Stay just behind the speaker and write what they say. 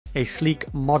A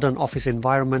sleek, modern office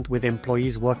environment with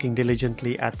employees working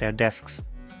diligently at their desks.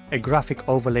 A graphic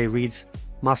overlay reads,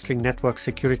 "Mastering Network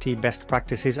Security Best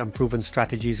Practices and Proven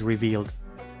Strategies Revealed."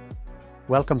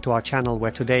 Welcome to our channel,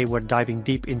 where today we're diving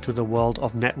deep into the world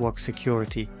of network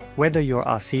security. Whether you're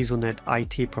a seasoned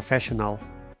IT professional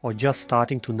or just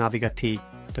starting to navigate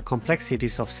the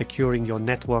complexities of securing your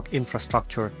network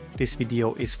infrastructure, this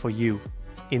video is for you.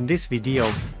 In this video,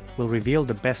 we'll reveal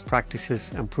the best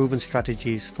practices and proven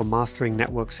strategies for mastering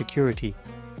network security.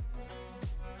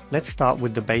 Let's start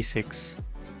with the basics.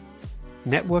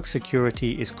 Network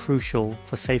security is crucial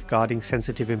for safeguarding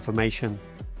sensitive information,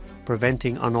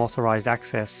 preventing unauthorized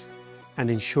access,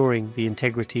 and ensuring the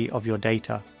integrity of your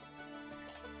data.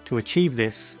 To achieve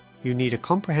this, you need a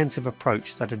comprehensive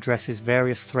approach that addresses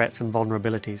various threats and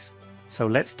vulnerabilities. So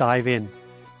let's dive in.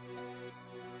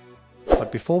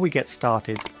 But before we get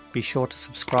started, be sure to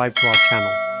subscribe to our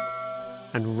channel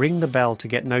and ring the bell to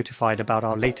get notified about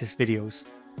our latest videos.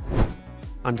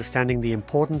 Understanding the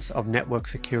importance of network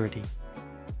security.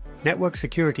 Network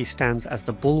security stands as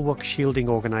the bulwark shielding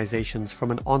organizations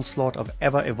from an onslaught of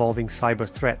ever-evolving cyber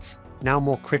threats, now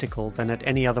more critical than at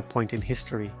any other point in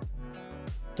history.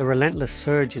 The relentless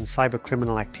surge in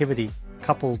cybercriminal activity,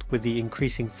 coupled with the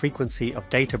increasing frequency of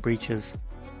data breaches,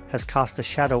 has cast a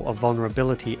shadow of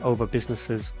vulnerability over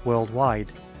businesses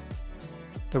worldwide.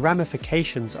 The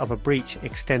ramifications of a breach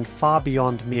extend far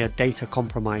beyond mere data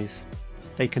compromise.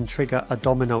 They can trigger a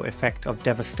domino effect of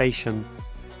devastation,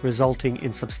 resulting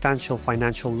in substantial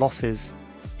financial losses,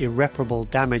 irreparable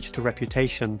damage to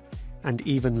reputation, and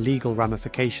even legal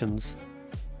ramifications.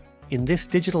 In this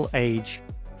digital age,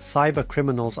 cyber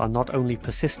criminals are not only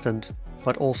persistent,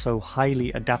 but also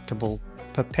highly adaptable,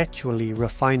 perpetually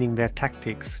refining their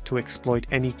tactics to exploit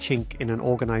any chink in an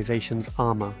organization's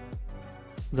armor.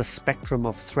 The spectrum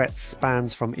of threats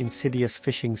spans from insidious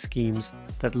phishing schemes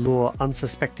that lure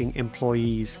unsuspecting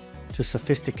employees to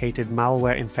sophisticated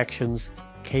malware infections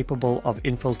capable of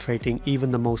infiltrating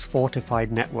even the most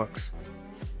fortified networks.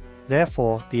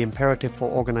 Therefore, the imperative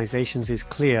for organizations is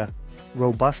clear.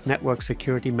 Robust network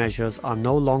security measures are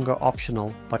no longer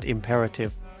optional but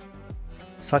imperative.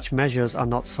 Such measures are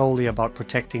not solely about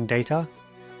protecting data,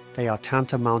 they are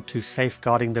tantamount to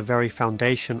safeguarding the very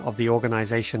foundation of the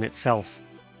organization itself.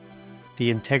 The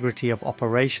integrity of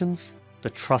operations, the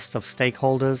trust of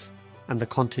stakeholders, and the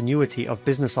continuity of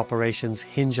business operations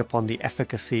hinge upon the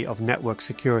efficacy of network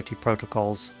security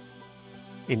protocols.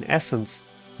 In essence,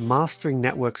 mastering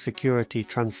network security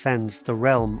transcends the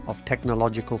realm of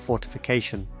technological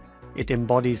fortification. It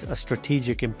embodies a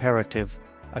strategic imperative,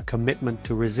 a commitment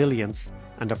to resilience,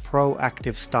 and a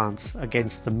proactive stance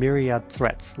against the myriad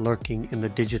threats lurking in the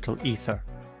digital ether.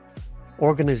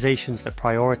 Organizations that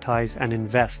prioritize and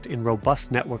invest in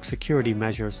robust network security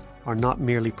measures are not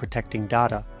merely protecting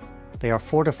data, they are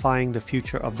fortifying the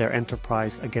future of their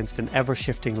enterprise against an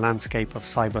ever-shifting landscape of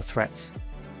cyber threats.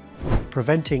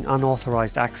 Preventing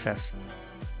unauthorized access.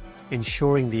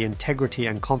 Ensuring the integrity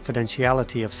and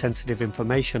confidentiality of sensitive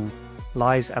information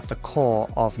lies at the core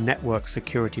of network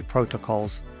security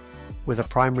protocols, with a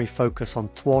primary focus on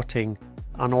thwarting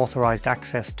unauthorized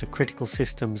access to critical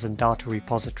systems and data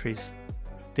repositories.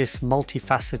 This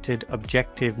multifaceted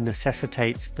objective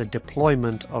necessitates the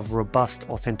deployment of robust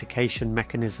authentication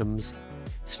mechanisms,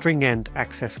 string-end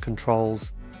access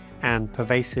controls, and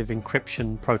pervasive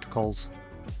encryption protocols.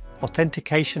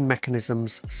 Authentication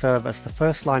mechanisms serve as the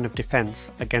first line of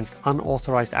defense against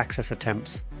unauthorized access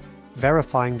attempts,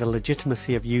 verifying the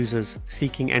legitimacy of users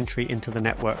seeking entry into the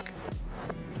network.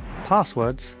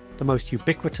 Passwords, the most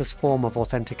ubiquitous form of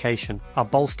authentication, are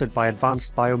bolstered by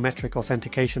advanced biometric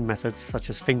authentication methods such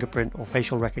as fingerprint or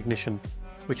facial recognition,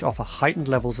 which offer heightened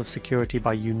levels of security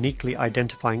by uniquely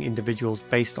identifying individuals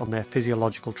based on their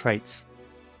physiological traits.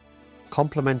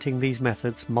 Complementing these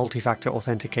methods, multi-factor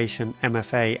authentication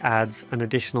 (MFA) adds an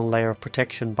additional layer of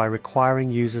protection by requiring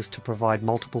users to provide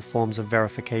multiple forms of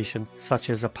verification,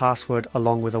 such as a password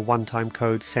along with a one-time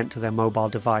code sent to their mobile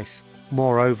device.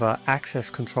 Moreover, access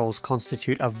controls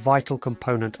constitute a vital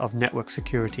component of network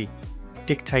security,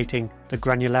 dictating the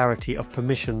granularity of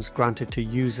permissions granted to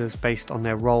users based on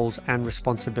their roles and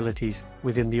responsibilities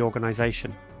within the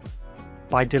organization.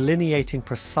 By delineating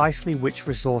precisely which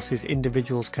resources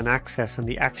individuals can access and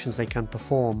the actions they can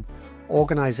perform,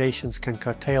 organizations can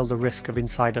curtail the risk of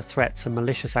insider threats and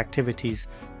malicious activities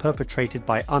perpetrated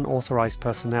by unauthorized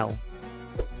personnel.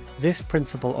 This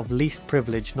principle of least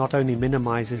privilege not only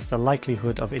minimizes the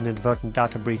likelihood of inadvertent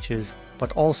data breaches,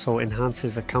 but also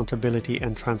enhances accountability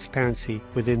and transparency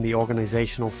within the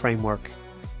organizational framework.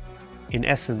 In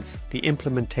essence, the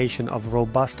implementation of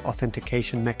robust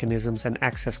authentication mechanisms and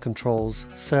access controls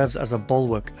serves as a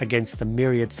bulwark against the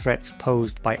myriad threats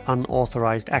posed by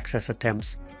unauthorized access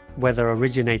attempts, whether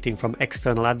originating from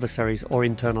external adversaries or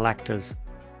internal actors.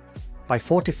 By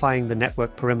fortifying the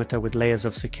network perimeter with layers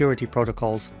of security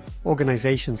protocols,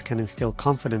 organizations can instill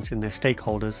confidence in their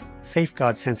stakeholders,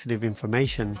 safeguard sensitive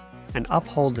information, and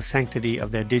uphold the sanctity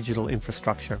of their digital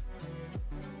infrastructure.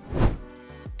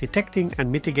 Detecting and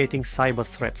mitigating cyber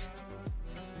threats.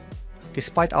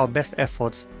 Despite our best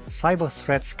efforts, cyber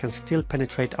threats can still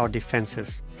penetrate our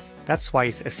defenses. That's why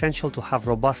it's essential to have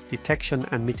robust detection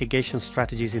and mitigation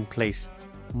strategies in place.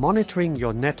 Monitoring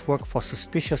your network for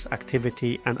suspicious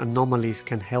activity and anomalies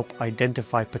can help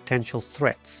identify potential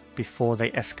threats before they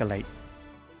escalate.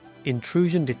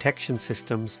 Intrusion detection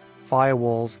systems,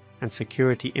 firewalls, and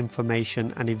security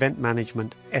information and event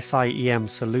management (SIEM)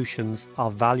 solutions are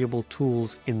valuable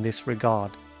tools in this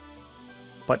regard.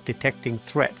 But detecting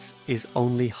threats is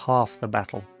only half the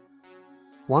battle.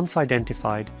 Once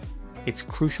identified, it's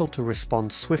crucial to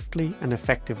respond swiftly and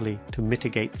effectively to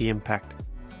mitigate the impact.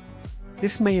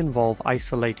 This may involve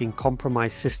isolating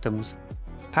compromised systems,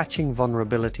 patching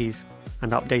vulnerabilities,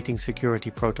 and updating security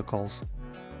protocols.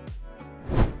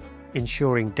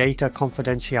 Ensuring data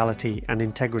confidentiality and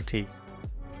integrity.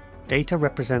 Data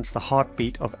represents the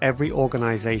heartbeat of every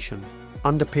organization,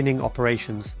 underpinning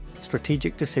operations,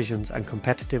 strategic decisions, and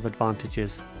competitive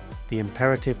advantages. The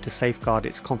imperative to safeguard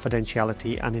its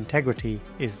confidentiality and integrity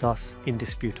is thus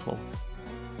indisputable.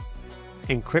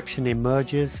 Encryption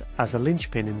emerges as a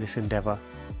linchpin in this endeavor,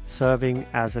 serving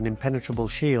as an impenetrable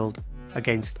shield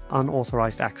against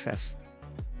unauthorized access.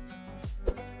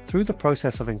 Through the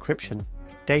process of encryption,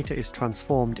 data is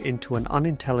transformed into an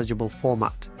unintelligible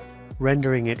format,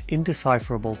 rendering it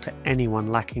indecipherable to anyone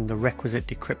lacking the requisite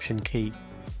decryption key,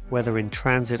 whether in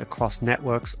transit across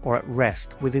networks or at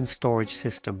rest within storage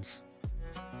systems.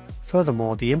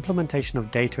 Furthermore, the implementation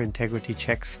of data integrity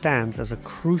checks stands as a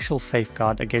crucial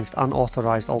safeguard against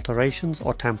unauthorized alterations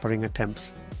or tampering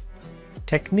attempts.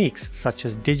 Techniques such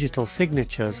as digital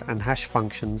signatures and hash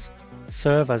functions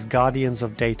serve as guardians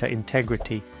of data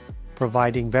integrity,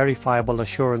 providing verifiable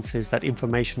assurances that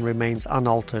information remains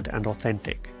unaltered and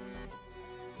authentic.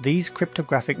 These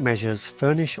cryptographic measures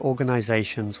furnish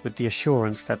organizations with the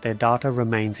assurance that their data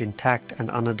remains intact and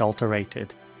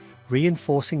unadulterated,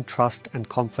 reinforcing trust and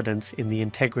confidence in the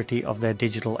integrity of their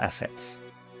digital assets.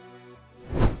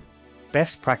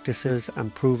 Best practices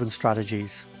and proven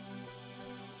strategies.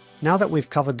 Now that we've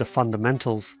covered the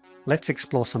fundamentals, let's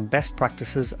explore some best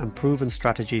practices and proven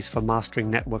strategies for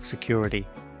mastering network security.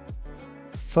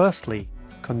 Firstly,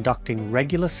 conducting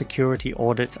regular security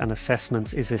audits and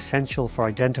assessments is essential for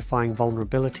identifying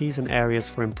vulnerabilities and areas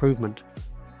for improvement.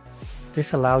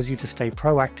 This allows you to stay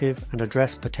proactive and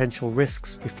address potential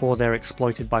risks before they're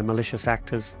exploited by malicious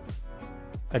actors.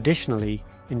 Additionally,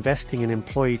 investing in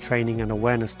employee training and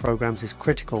awareness programs is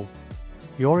critical.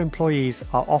 Your employees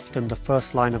are often the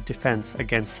first line of defense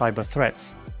against cyber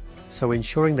threats, so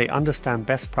ensuring they understand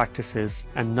best practices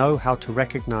and know how to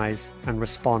recognize and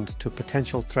respond to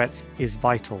potential threats is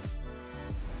vital.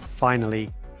 Finally,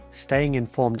 staying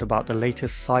informed about the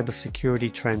latest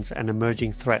cybersecurity trends and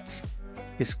emerging threats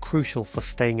is crucial for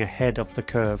staying ahead of the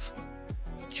curve.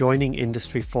 Joining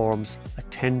industry forums,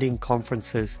 attending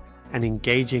conferences, and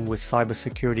engaging with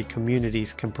cybersecurity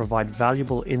communities can provide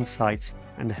valuable insights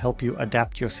and help you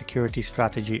adapt your security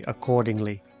strategy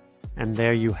accordingly. And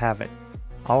there you have it,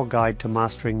 our guide to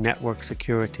mastering network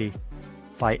security.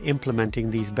 By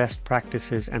implementing these best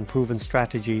practices and proven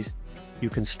strategies, you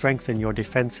can strengthen your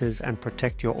defenses and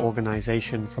protect your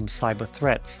organization from cyber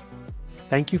threats.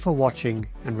 Thank you for watching,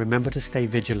 and remember to stay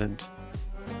vigilant.